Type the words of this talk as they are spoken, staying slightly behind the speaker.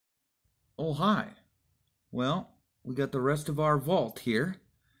Oh, hi. Well, we got the rest of our vault here.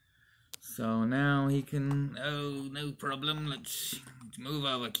 So now he can... Oh, no problem. Let's move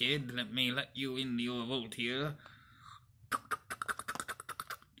over, kid. Let me let you in your vault here.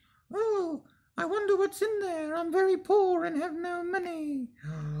 Oh, I wonder what's in there. I'm very poor and have no money.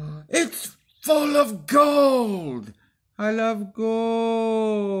 It's full of gold. I love gold.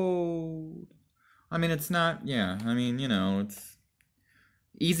 I mean, it's not... Yeah, I mean, you know, it's...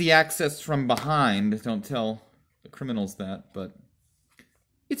 Easy access from behind. Don't tell the criminals that, but...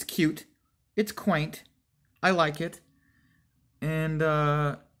 It's cute. It's quaint. I like it. And,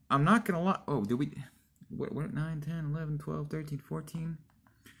 I'm not gonna lie. Oh, did we... What, 9, 10, 11, 12, 13, 14?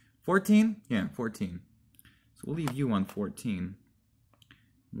 14? Yeah, 14. So we'll leave you on 14.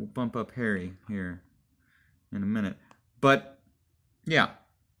 We'll bump up Harry here in a minute. But, yeah.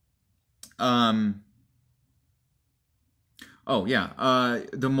 Oh, yeah.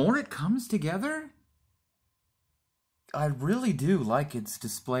 The more it comes together... I really do like its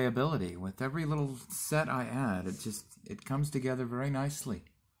displayability. With every little set I add, it comes together very nicely.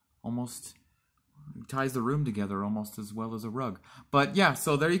 Almost ties the room together almost as well as a rug. But yeah,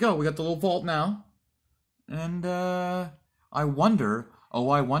 so there you go. We got the little vault now. And I wonder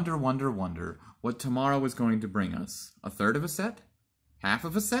what tomorrow is going to bring us. A third of a set? Half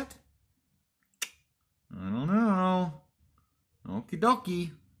of a set? I don't know. Okie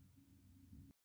dokie.